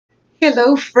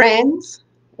Hello, friends.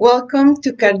 Welcome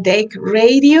to Kardec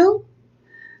Radio.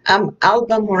 I'm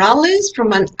Alba Morales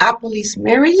from Annapolis,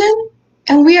 Maryland,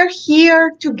 and we are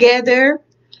here together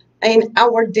in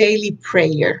our daily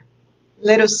prayer.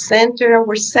 Let us center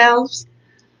ourselves.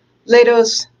 Let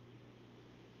us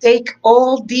take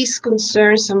all these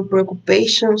concerns and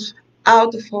preoccupations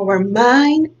out of our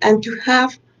mind and to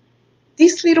have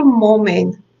this little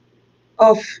moment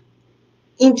of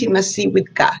intimacy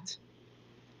with God.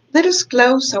 Let us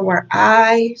close our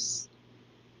eyes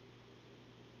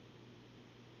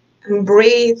and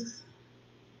breathe.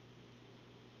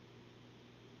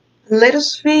 Let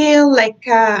us feel like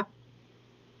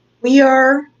we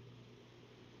are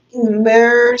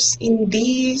immersed in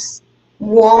this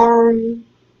warm,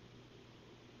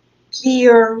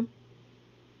 clear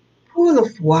pool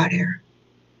of water.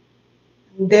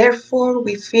 And therefore,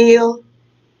 we feel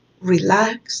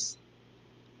relaxed,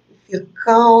 we feel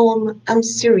calm and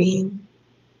serene.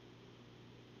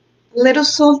 Let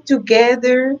us all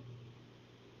together,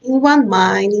 in one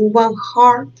mind, in one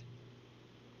heart,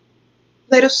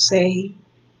 let us say,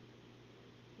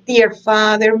 Dear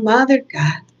Father, Mother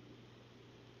God,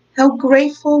 how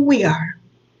grateful we are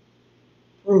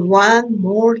for one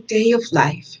more day of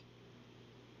life.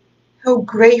 How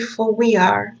grateful we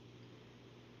are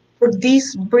for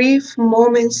these brief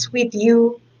moments with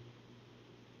you,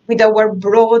 with our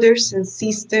brothers and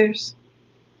sisters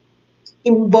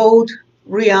in both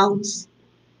realms.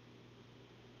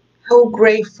 How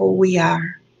grateful we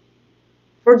are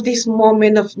for this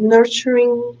moment of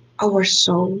nurturing our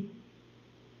soul.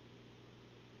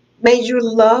 May your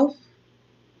love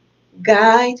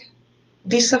guide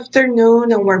this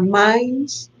afternoon our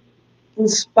minds,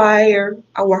 inspire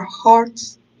our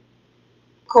hearts,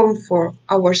 comfort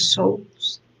our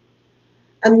souls,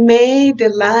 and may the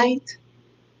light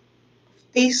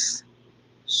of this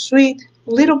sweet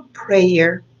little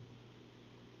prayer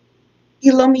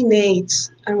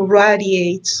illuminates and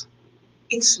radiates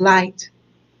its light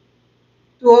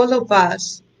to all of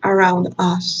us around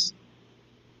us.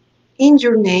 In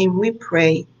your name we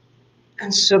pray,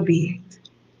 and so be it.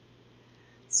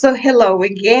 So hello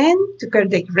again to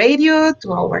Kardec Radio,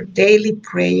 to our daily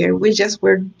prayer. We just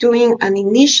were doing an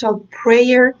initial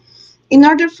prayer in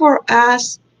order for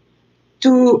us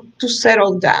to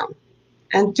settle down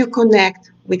and to connect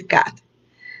with God.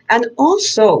 And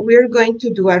also, we're going to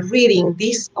do a reading.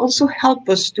 This also helps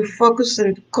us to focus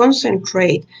and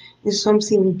concentrate in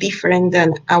something different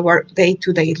than our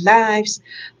day-to-day lives,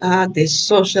 the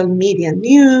social media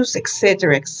news,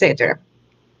 etc., etc.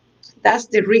 That's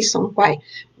the reason why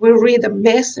we read a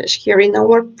message here in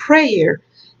our prayer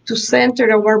to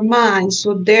center our minds.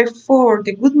 So therefore,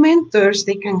 the good mentors,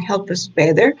 they can help us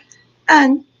better,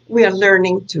 and we are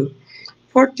learning too.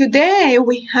 For today,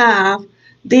 we have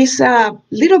this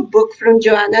little book from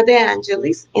Joanna de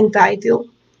Angelis entitled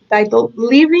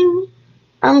Living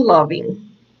and Loving.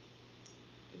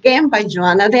 Again, by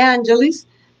Joanna de Angelis,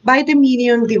 by the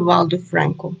medium Divaldo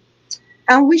Franco.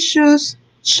 And we choose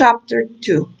chapter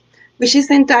 2, which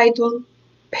is entitled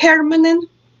Permanent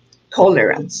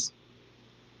Tolerance.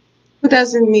 Who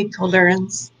doesn't need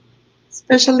tolerance?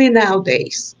 Especially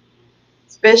nowadays,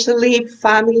 especially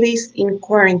families in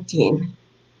quarantine,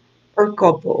 or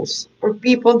couples, or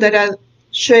people that are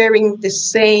sharing the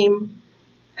same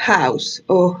house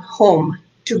or home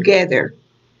together.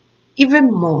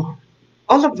 Even more,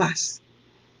 all of us,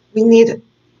 we need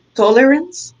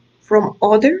tolerance from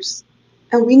others,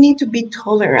 and we need to be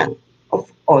tolerant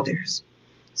of others.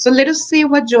 So let us see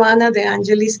what Joanna de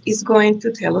Angelis is going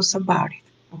to tell us about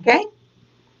it, okay?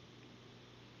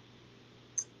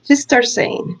 She starts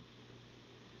saying,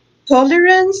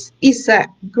 tolerance is a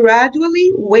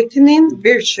gradually weakening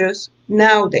virtue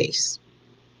nowadays.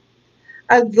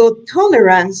 Although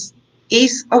tolerance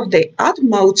is of the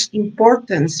utmost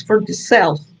importance for the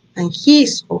self and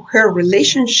his or her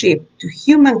relationship to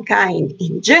humankind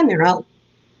in general,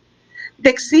 the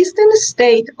existing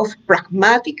state of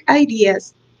pragmatic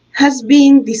ideas has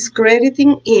been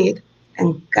discrediting it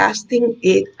and casting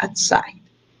it aside.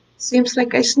 Seems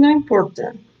like it's not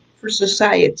important for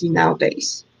society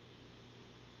nowadays.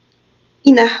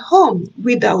 In a home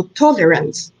without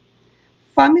tolerance,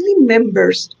 family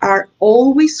members are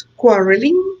always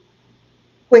quarreling.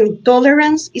 When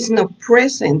tolerance is not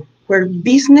present where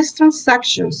business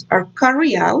transactions are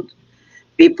carried out,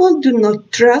 people do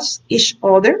not trust each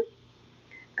other,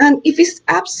 and if it's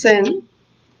absent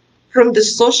from the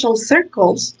social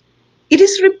circles, it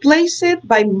is replaced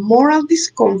by moral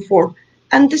discomfort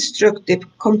and destructive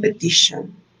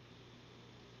competition.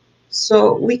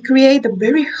 So we create a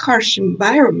very harsh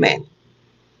environment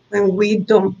when we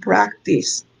don't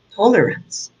practice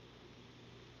tolerance.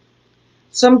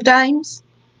 Sometimes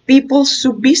people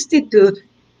substitute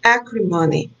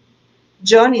acrimony,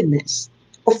 jaundiness,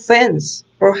 offense,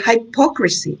 or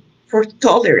hypocrisy for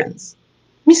tolerance,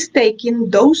 mistaking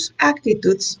those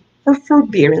attitudes for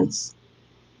forbearance.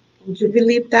 Don't you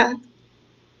believe that?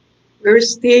 We're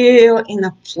still in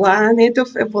a planet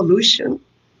of evolution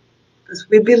because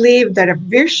we believe that a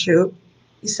virtue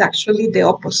is actually the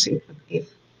opposite of it,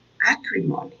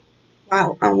 acrimony.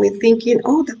 Wow, and we're thinking,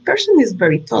 oh, that person is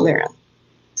very tolerant.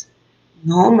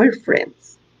 No, my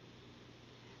friends.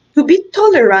 To be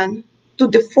tolerant to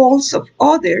the faults of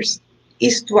others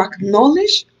is to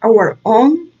acknowledge our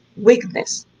own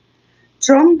weakness,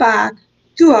 thrown back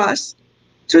to us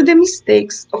through the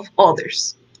mistakes of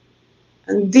others.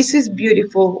 And this is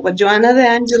beautiful. What Joanna de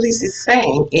Angelis is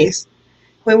saying is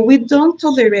when we don't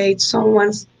tolerate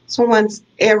someone's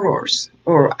errors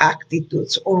or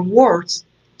attitudes or words,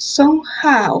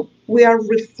 somehow we are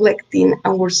reflecting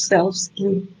ourselves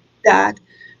in that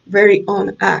very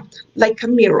own act, like a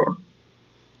mirror.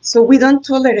 So we don't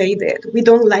tolerate it, we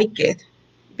don't like it,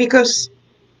 because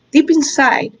deep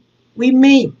inside we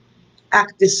may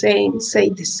act the same, say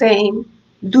the same,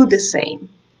 do the same.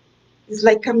 It's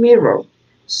like a mirror.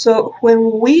 So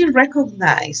when we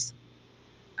recognize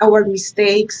our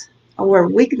mistakes, our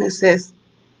weaknesses,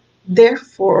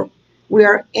 therefore we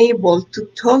are able to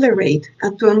tolerate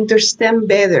and to understand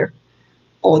better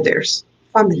others,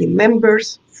 family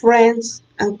members, friends,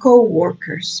 and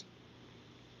co-workers.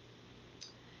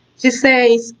 She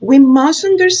says, we must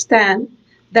understand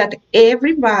that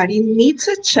everybody needs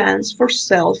a chance for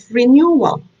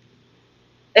self-renewal.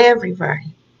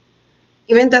 Everybody.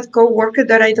 Even that coworker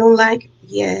that I don't like,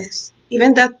 yes.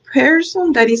 Even that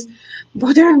person that is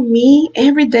bothering me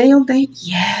every day, all day,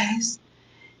 yes.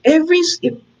 Every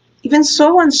even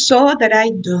so and so that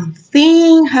I don't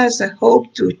think has a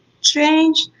hope to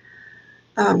change.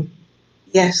 Um,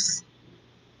 yes,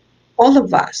 all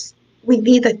of us, we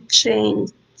need a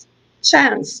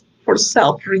chance for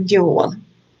self-renewal.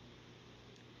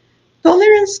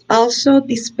 Tolerance also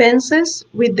dispenses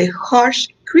with the harsh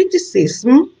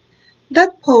criticism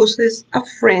that poses a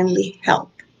friendly help.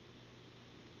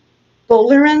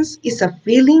 Tolerance is a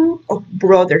feeling of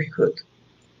brotherhood.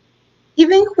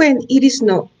 Even when it is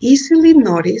not easily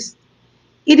noticed,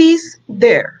 it is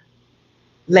there,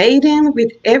 laden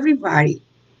with everybody,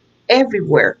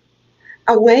 everywhere,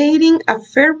 awaiting a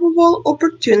favorable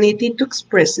opportunity to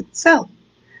express itself.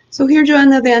 So here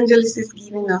Joanna de Angelis is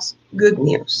giving us good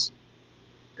news.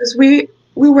 Because we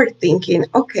were thinking,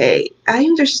 okay, I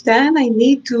understand I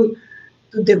need to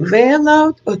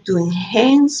develop or to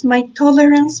enhance my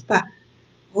tolerance, but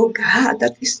oh God,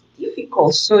 that is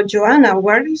difficult. So Joanna,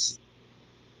 what is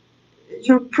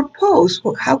your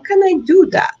proposal? How can I do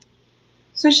that?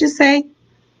 So she said,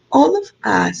 all of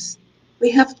us, we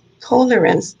have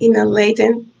tolerance in a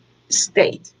latent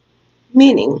state,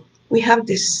 meaning we have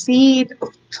the seed of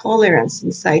tolerance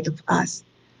inside of us.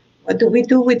 What do we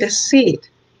do with the seed?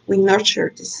 We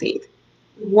nurture the seed,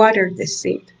 we water the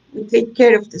seed, we take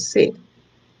care of the seed.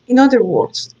 In other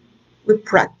words, we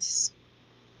practice.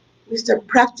 We start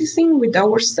practicing with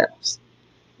ourselves.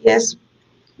 Yes,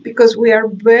 because we are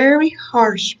very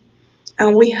harsh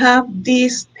and we have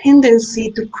this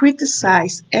tendency to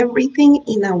criticize everything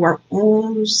in our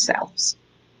own selves.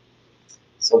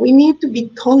 So we need to be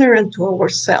tolerant to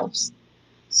ourselves.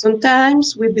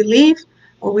 Sometimes we believe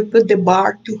or we put the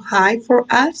bar too high for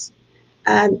us,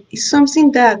 and it's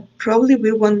something that probably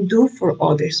we won't do for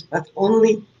others, but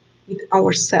only with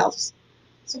ourselves.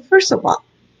 So, first of all,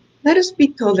 let us be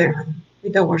tolerant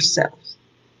with ourselves.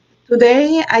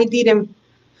 Today, I didn't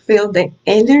feel the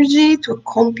energy to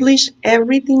accomplish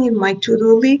everything in my to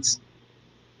do list.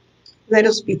 Let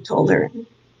us be tolerant.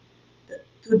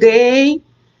 Today,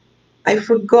 I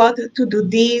forgot to do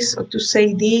this or to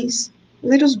say this.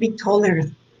 Let us be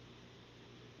tolerant.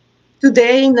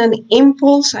 Today, in an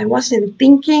impulse, I wasn't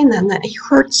thinking and I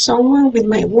hurt someone with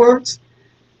my words.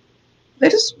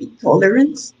 Let us be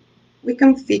tolerant. We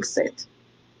can fix it.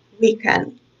 We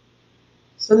can.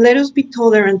 So let us be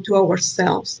tolerant to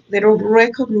ourselves. Let us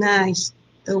recognize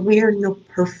that we are not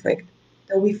perfect,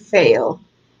 that we fail,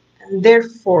 and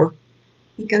therefore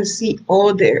we can see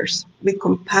others with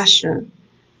compassion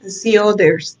and see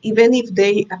others, even if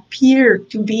they appear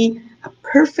to be a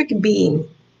perfect being.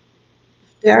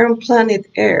 If they are on planet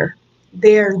Earth,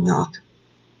 they are not,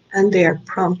 and they are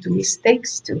prone to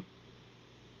mistakes too.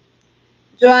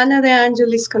 Joanna de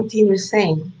Angelis continues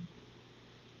saying,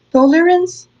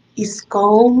 tolerance is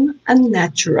calm and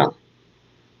natural,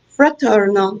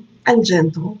 fraternal and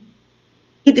gentle.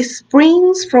 It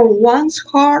springs from one's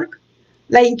heart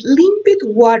like limpid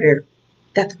water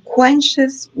that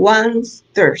quenches one's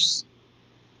thirst.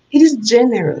 It is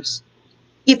generous.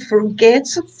 It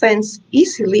forgets offense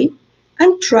easily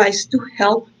and tries to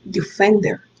help the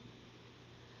offender.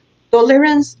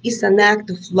 Tolerance is an act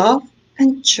of love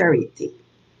and charity.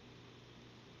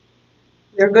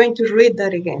 We are going to read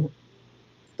that again.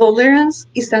 Tolerance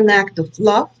is an act of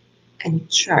love and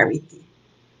charity.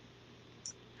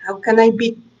 How can I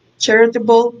be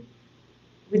charitable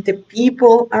with the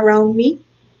people around me?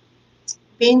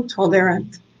 Being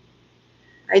tolerant.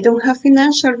 I don't have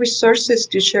financial resources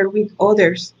to share with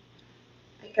others.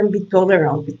 I can be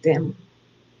tolerant with them.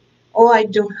 Or I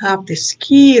don't have the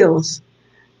skills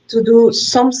to do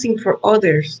something for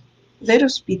others. Let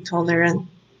us be tolerant.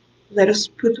 Let us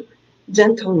put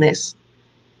gentleness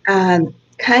and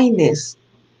kindness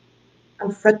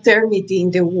and fraternity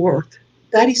in the world.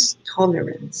 That is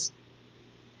tolerance.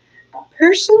 A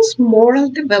person's moral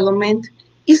development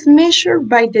is measured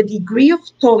by the degree of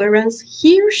tolerance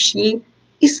he or she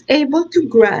is able to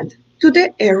grant to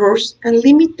the errors and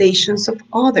limitations of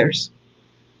others.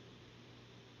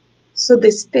 So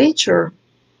the stature,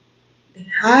 the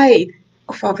height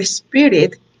of our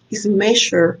spirit is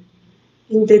measured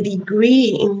in the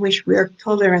degree in which we are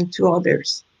tolerant to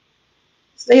others.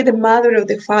 Say the mother or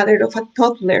the father of a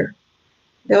toddler.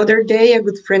 The other day, a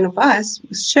good friend of us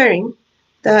was sharing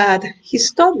that his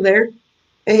toddler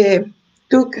uh,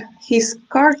 took his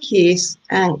car keys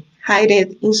and hid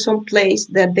it in some place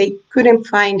that they couldn't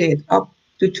find it up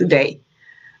to today.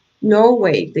 No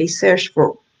way. They searched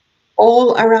for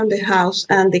all around the house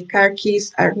and the car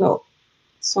keys are not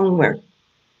somewhere.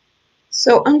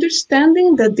 So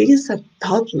understanding that this is a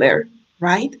toddler,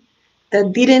 right?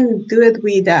 That didn't do it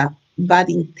with a bad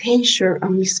intention or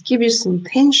mischievous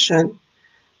intention,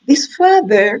 this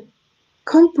father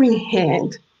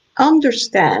comprehend,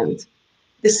 understand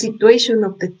the situation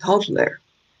of the toddler,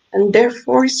 and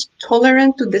therefore is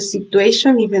tolerant to the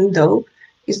situation even though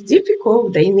it's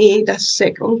difficult. They need a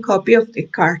second copy of the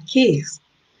car keys.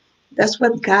 That's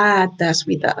what God does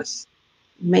with us.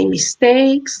 We make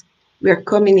mistakes. We are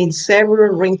coming in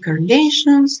several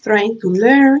reincarnations, trying to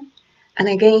learn. And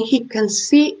again, He can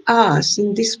see us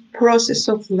in this process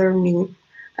of learning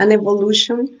and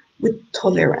evolution with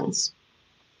tolerance.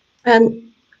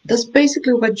 And that's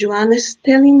basically what Joanna is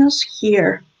telling us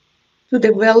here, to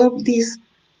develop this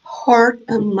heart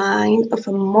and mind of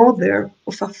a mother,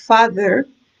 of a father,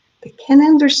 that can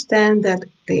understand that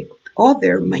the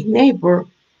other, my neighbor,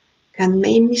 can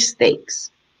make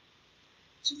mistakes.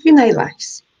 To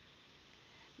finalize,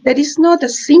 there is not a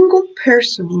single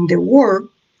person in the world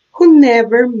who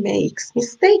never makes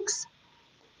mistakes.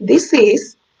 This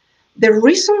is the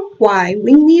reason why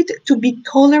we need to be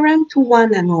tolerant to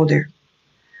one another.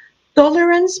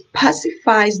 Tolerance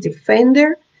pacifies the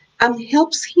offender and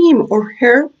helps him or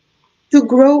her to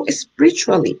grow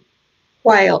spiritually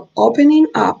while opening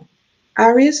up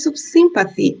areas of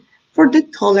sympathy for the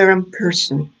tolerant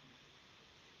person.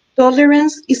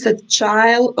 Tolerance is a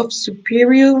child of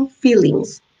superior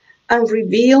feelings and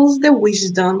reveals the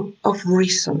wisdom of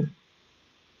reason.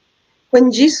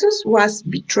 When Jesus was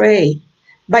betrayed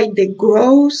by the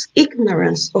gross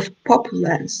ignorance of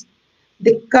populace,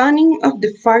 the cunning of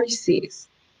the Pharisees,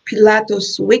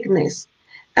 Pilatus' weakness,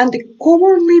 and the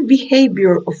cowardly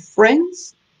behavior of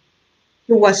friends,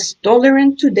 he was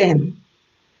tolerant to them,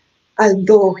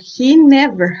 although he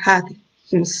never had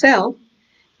himself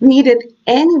needed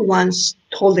anyone's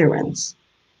tolerance.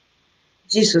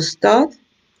 Jesus taught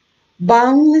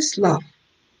boundless love.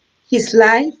 His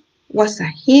life was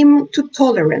a hymn to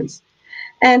tolerance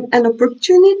and an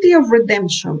opportunity of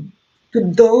redemption to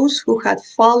those who had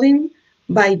fallen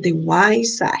by the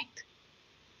wayside.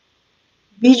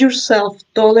 Be yourself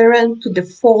tolerant to the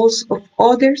faults of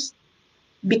others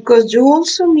because you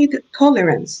also need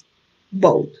tolerance,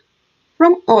 both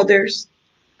from others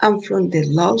and from the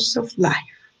laws of life.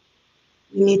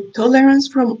 We need tolerance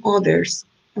from others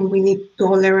and we need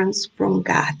tolerance from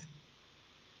God.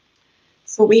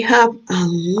 So we have a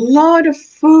lot of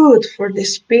food for the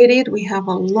spirit. We have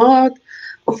a lot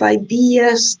of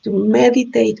ideas to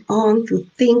meditate on, to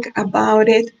think about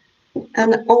it,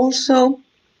 and also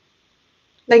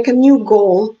like a new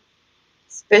goal,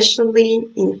 especially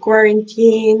in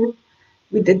quarantine,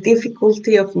 with the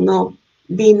difficulty of not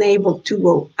being able to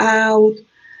go out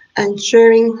and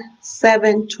sharing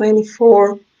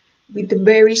 7/24 with the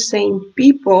very same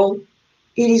people.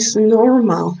 It is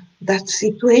normal that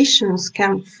situations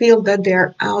can feel that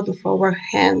they're out of our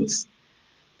hands.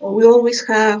 But we always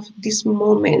have this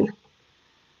moment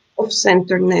of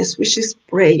centeredness, which is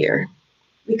prayer.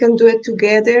 We can do it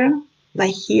together,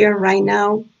 like here right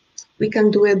now. We can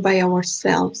do it by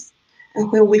ourselves.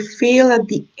 And when we feel at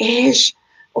the edge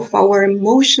of our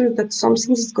emotions that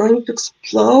something is going to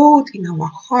explode in our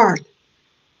heart,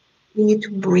 we need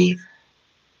to breathe,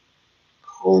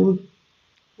 calm.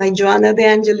 Like Joanna De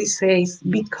Angelis says,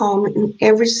 be calm in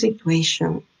every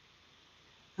situation.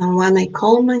 And when I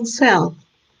calm myself,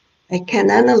 I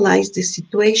can analyze the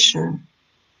situation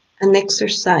and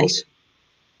exercise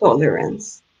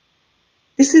tolerance.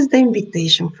 This is the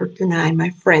invitation for tonight, my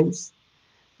friends.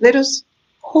 Let us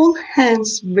hold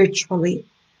hands virtually.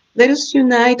 Let us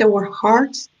unite our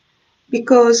hearts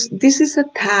because this is a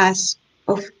task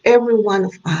of every one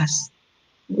of us,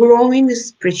 growing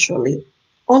spiritually.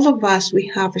 All of us, we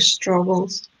have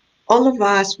struggles. All of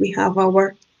us, we have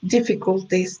our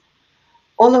difficulties.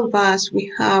 All of us,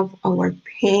 we have our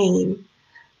pain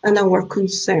and our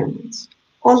concerns.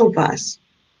 All of us.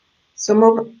 Some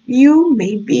of you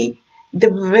maybe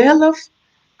develop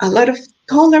a lot of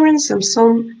tolerance and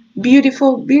some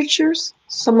beautiful virtues.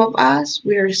 Some of us,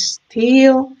 we are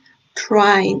still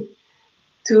trying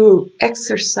to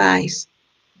exercise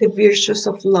the virtues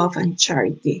of love and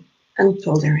charity and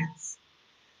tolerance.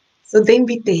 So the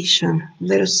invitation,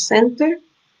 let us center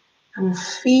and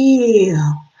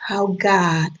feel how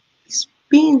God is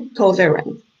being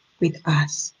tolerant with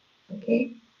us.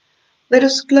 Okay? Let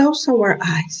us close our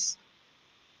eyes.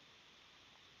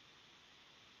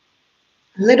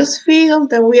 Let us feel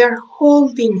that we are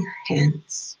holding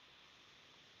hands.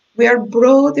 We are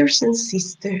brothers and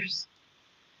sisters,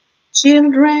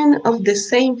 children of the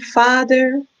same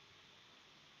Father,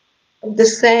 of the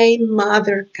same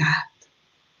Mother God.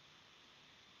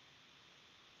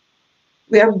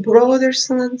 We are brothers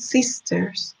and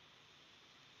sisters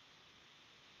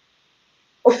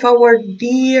of our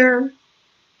dear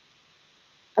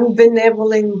and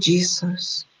benevolent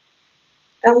Jesus.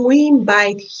 And we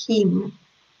invite Him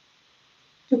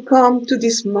to come to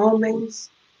these moments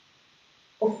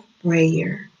of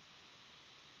prayer,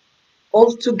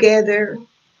 all together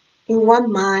in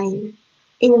one mind,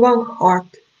 in one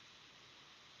heart.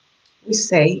 We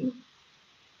say,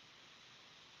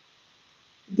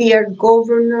 Dear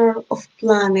Governor of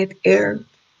planet Earth,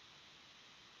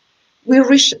 we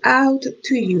reach out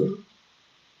to you,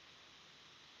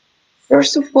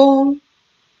 first of all,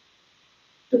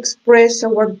 to express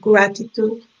our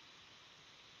gratitude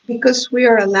because we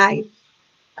are alive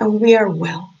and we are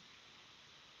well,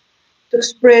 to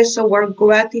express our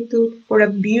gratitude for a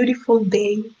beautiful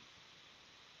day.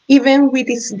 Even with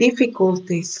its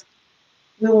difficulties,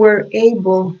 we were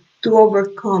able to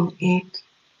overcome it.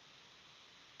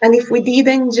 And if we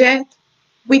didn't yet,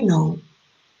 we know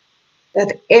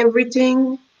that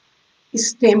everything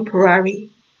is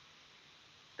temporary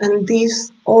and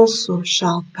this also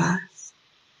shall pass.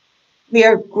 We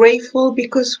are grateful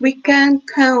because we can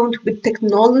count with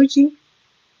technology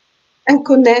and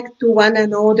connect to one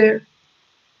another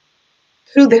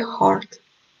through the heart.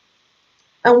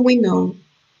 And we know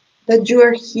that you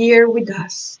are here with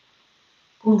us,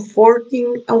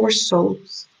 comforting our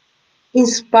souls,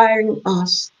 inspiring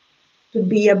us to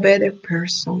be a better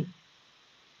person.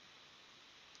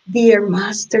 Dear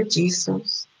Master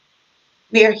Jesus,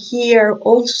 we are here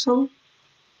also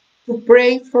to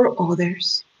pray for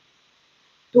others,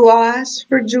 to ask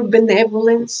for your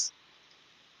benevolence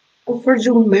and for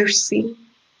your mercy,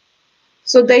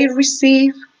 so they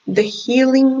receive the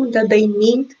healing that they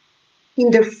need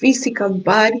in their physical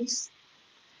bodies,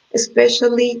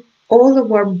 especially all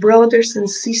of our brothers and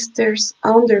sisters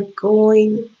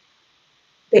undergoing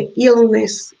the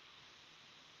illness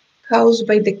caused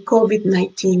by the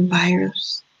COVID-19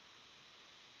 virus.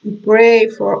 We pray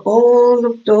for all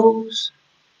of those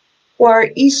who are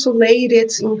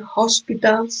isolated in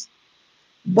hospitals,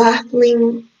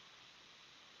 battling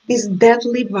this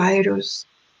deadly virus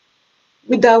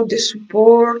without the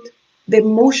support, the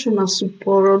emotional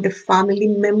support of the family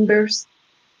members.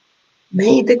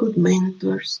 May the good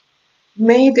mentors,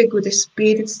 may the good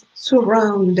spirits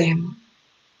surround them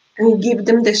and give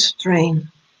them the strength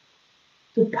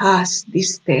to pass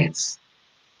these tests.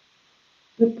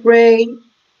 We pray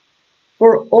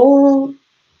for all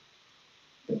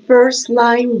the first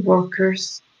line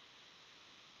workers,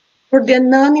 for the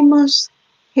anonymous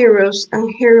heroes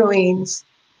and heroines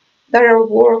that are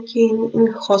working in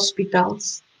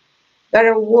hospitals, that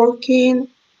are working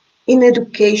in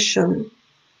education,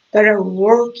 that are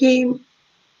working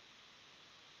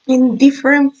in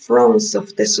different fronts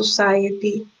of the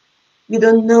society. We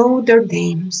don't know their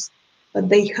names, but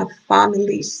they have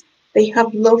families, they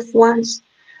have loved ones,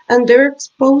 and they're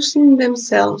exposing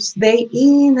themselves day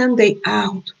in and day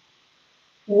out,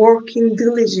 working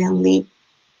diligently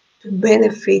to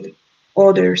benefit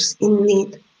others in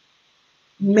need.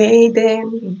 May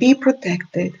them be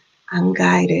protected and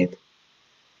guided.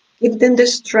 Give them the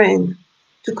strength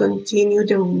to continue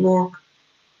their work.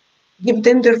 Give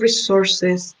them the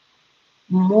resources,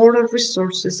 moral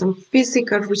resources and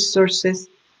physical resources,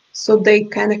 so they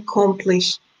can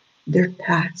accomplish their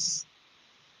tasks.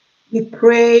 We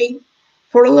pray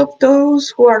for all of those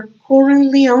who are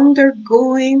currently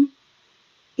undergoing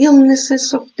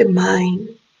illnesses of the mind,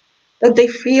 that they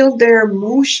feel their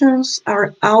emotions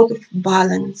are out of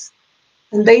balance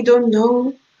and they don't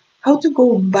know how to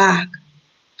go back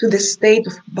to the state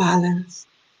of balance.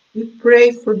 We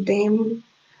pray for them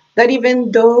that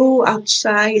even though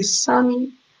outside is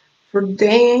sunny, for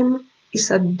them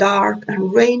is a dark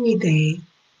and rainy day.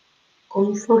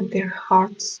 Comfort their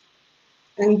hearts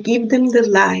and give them the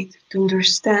light to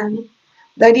understand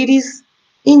that it is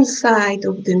inside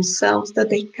of themselves that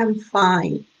they can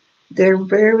find their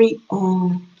very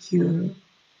own cure.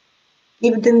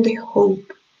 Give them the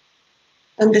hope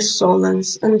and the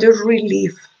solace and the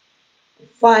relief,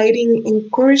 fighting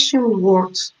encouraging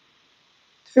words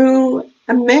through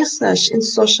a message in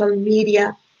social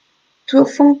media, to a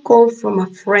phone call from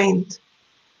a friend,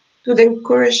 to the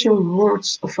encouraging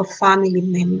words of a family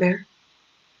member.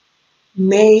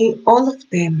 May all of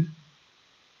them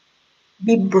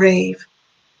be brave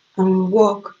and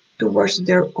walk towards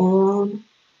their own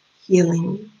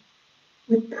healing.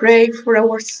 We pray for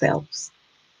ourselves.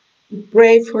 We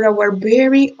pray for our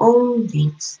very own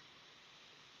needs.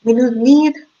 We don't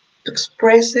need to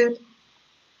express it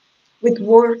with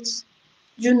words.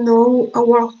 You know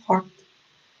our heart.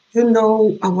 You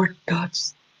know our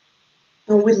thoughts.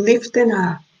 And we lift them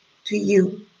up to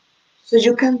you so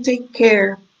you can take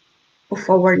care of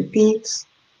our needs,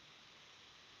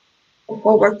 of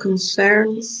our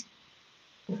concerns,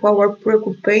 of our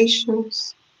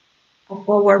preoccupations, of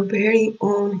our very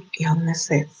own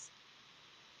illnesses.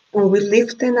 And we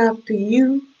lift them up to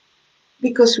you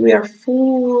because we are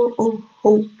full of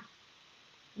hope.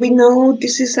 We know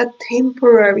this is a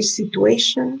temporary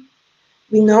situation.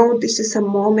 We know this is a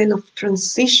moment of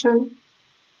transition.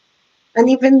 And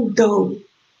even though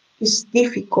it's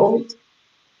difficult,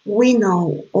 we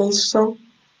know also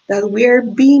that we are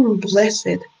being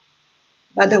blessed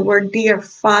by our dear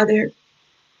Father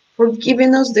for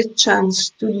giving us the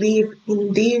chance to live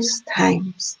in these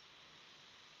times.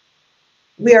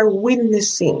 We are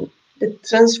witnessing the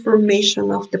transformation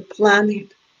of the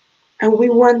planet, and we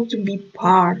want to be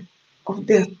part of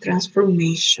the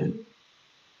transformation.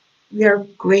 We are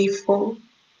grateful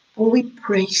and we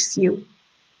praise you,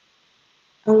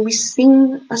 and we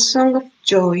sing a song of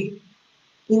joy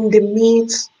in the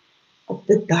midst of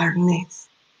the darkness,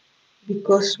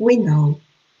 because we know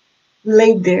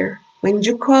later when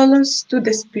you call us to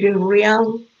the spirit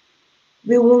realm,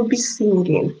 we will be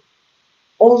singing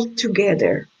all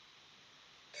together,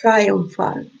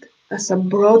 triumphant as a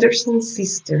brothers and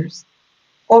sisters,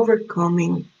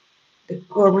 overcoming the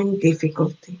current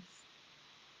difficulties.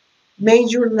 May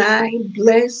your light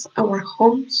bless our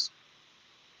homes,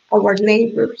 our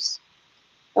neighbors,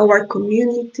 our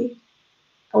community,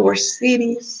 our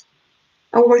cities,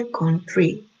 our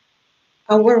country,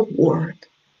 our world.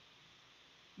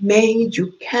 May your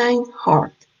kind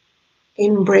heart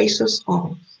embrace us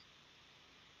all.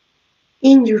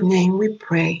 In your name we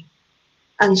pray,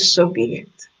 and so be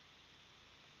it.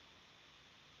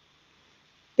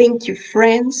 Thank you,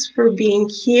 friends, for being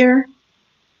here.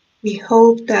 We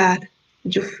hope that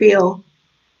you feel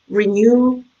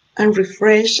renewed and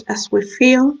refreshed as we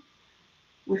feel.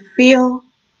 We feel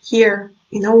here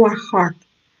in our heart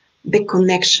the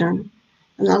connection.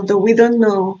 And although we don't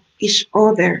know each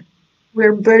other,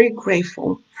 we're very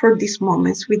grateful for these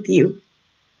moments with you.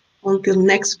 Until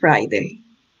next Friday,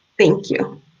 thank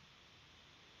you.